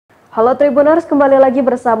Halo Tribuners, kembali lagi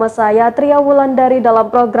bersama saya Tria Wulandari dalam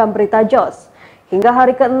program Berita Jos. Hingga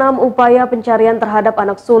hari ke-6 upaya pencarian terhadap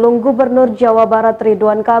anak sulung Gubernur Jawa Barat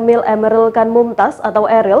Ridwan Kamil Emmeril Kahn Mumtadz atau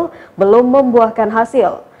Eril belum membuahkan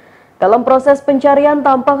hasil. Dalam proses pencarian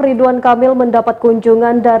tampak Ridwan Kamil mendapat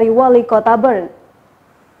kunjungan dari Wali Kota Bern.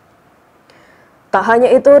 Tak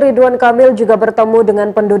hanya itu, Ridwan Kamil juga bertemu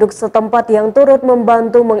dengan penduduk setempat yang turut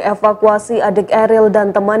membantu mengevakuasi Adik Eril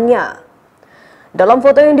dan temannya. Dalam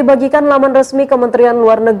foto yang dibagikan laman resmi Kementerian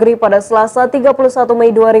Luar Negeri pada Selasa 31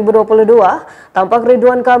 Mei 2022, tampak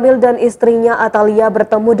Ridwan Kamil dan istrinya Atalia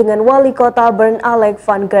bertemu dengan Wali Kota Bern Oleh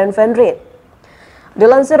van Grenvenrit.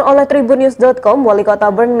 Dilansir oleh tribunnews.com, Wali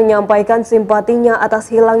Kota Bern menyampaikan simpatinya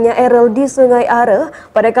atas hilangnya Eril di Sungai Aare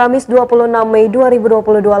pada Kamis 26 Mei 2022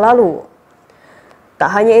 lalu.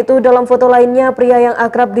 Tak hanya itu, dalam foto lainnya, pria yang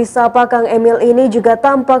akrab disapa Kang Emil ini juga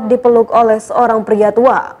tampak dipeluk oleh seorang pria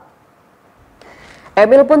tua.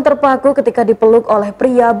 Emil pun terpaku ketika dipeluk oleh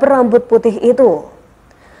pria berambut putih itu.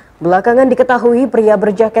 Belakangan diketahui pria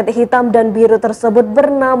berjaket hitam dan biru tersebut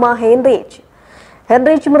bernama Heinrich.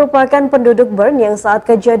 Heinrich merupakan penduduk Bern yang saat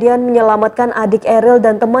kejadian menyelamatkan Adik Eril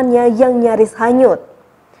dan temannya yang nyaris hanyut.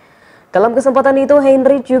 Dalam kesempatan itu,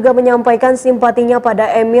 Heinrich juga menyampaikan simpatinya pada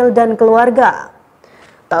Emil dan keluarga.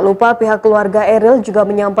 Tak lupa pihak keluarga Eril juga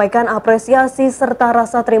menyampaikan apresiasi serta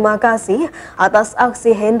rasa terima kasih atas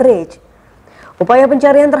aksi Heinrich. Upaya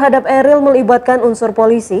pencarian terhadap Eril melibatkan unsur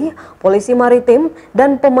polisi, polisi maritim,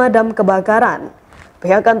 dan pemadam kebakaran.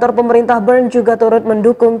 Pihak kantor pemerintah Bern juga turut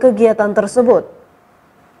mendukung kegiatan tersebut.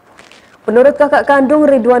 Menurut kakak kandung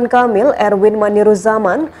Ridwan Kamil, Erwin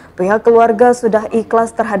Maniruzaman, pihak keluarga sudah ikhlas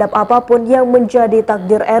terhadap apapun yang menjadi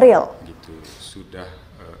takdir Eril. Sudah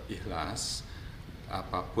ikhlas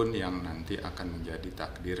apapun yang nanti akan menjadi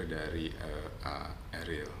takdir dari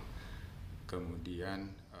Eril.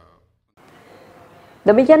 Kemudian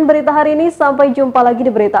demikian berita hari ini, sampai jumpa lagi di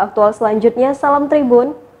berita aktual selanjutnya. Salam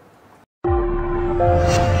Tribun.